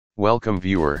Welcome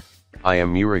viewer, I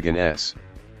am Murugan S.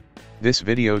 This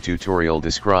video tutorial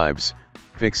describes,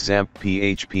 fix Xampp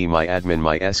phpMyAdmin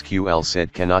MySQL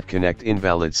said cannot connect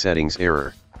invalid settings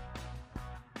error.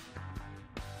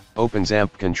 Open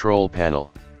Xampp control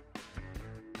panel.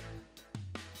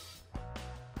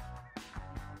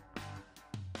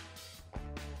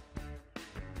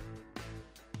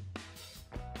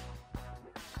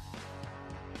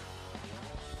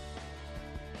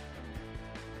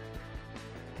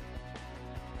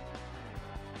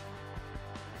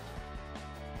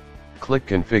 Click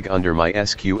Config under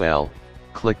MySQL,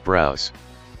 click Browse.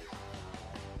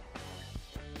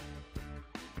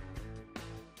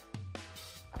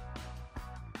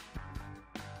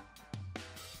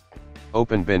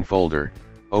 Open bin folder,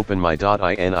 open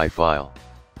My.ini file.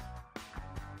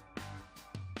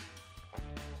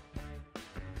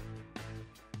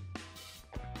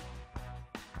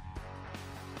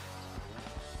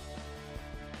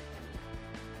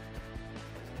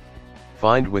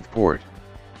 Find with port.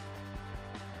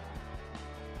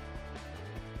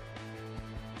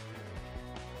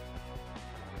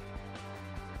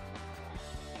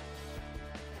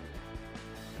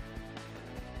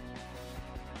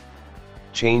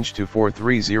 Change to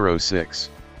 4306.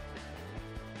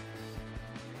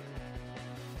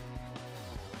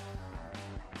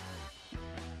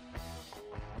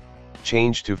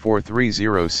 Change to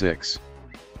 4306.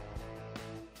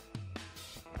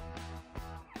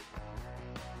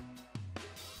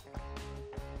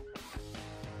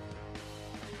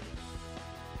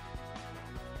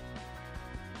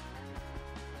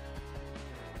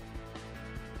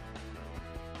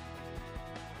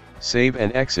 Save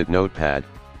and exit Notepad.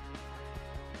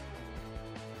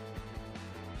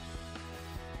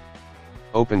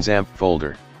 Open Xampp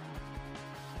folder.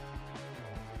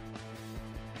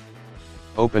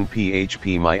 Open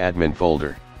phpMyAdmin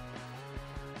folder.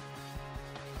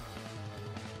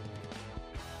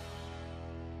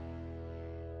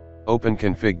 Open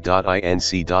Config.inc.php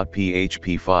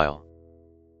file.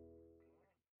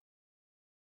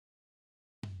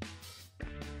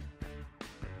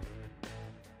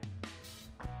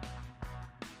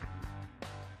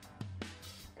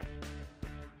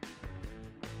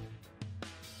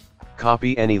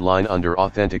 Copy any line under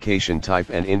authentication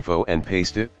type and info and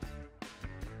paste it.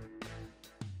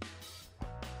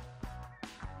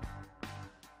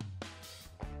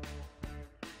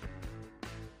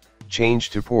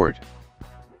 Change to port.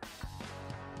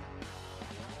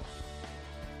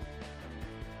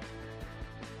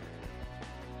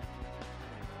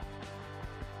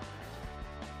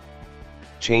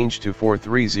 Change to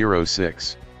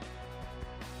 4306.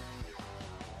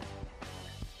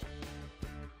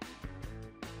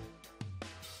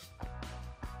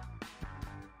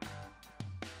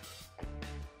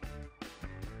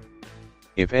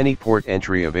 If any port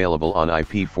entry available on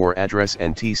IP4 address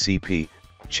and TCP,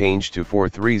 change to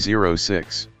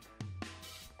 4306.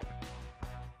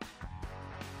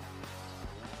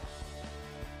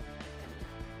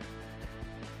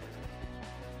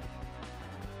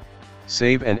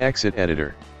 Save and exit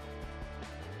editor.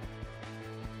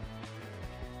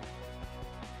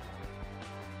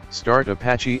 Start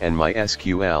Apache and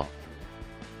MySQL.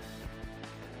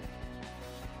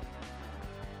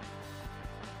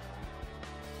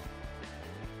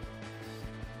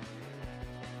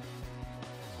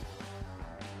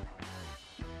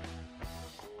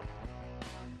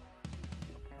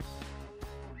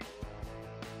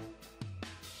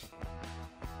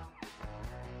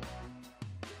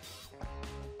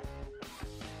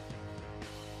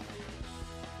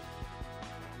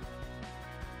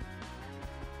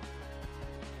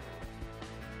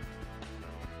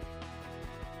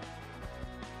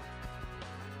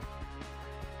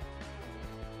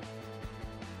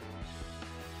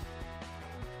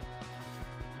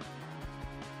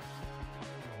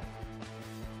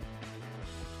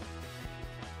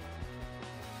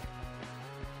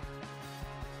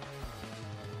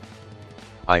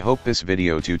 I hope this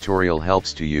video tutorial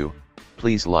helps to you.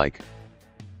 Please like,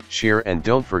 share and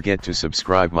don't forget to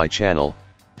subscribe my channel.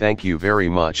 Thank you very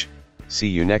much. See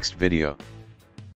you next video.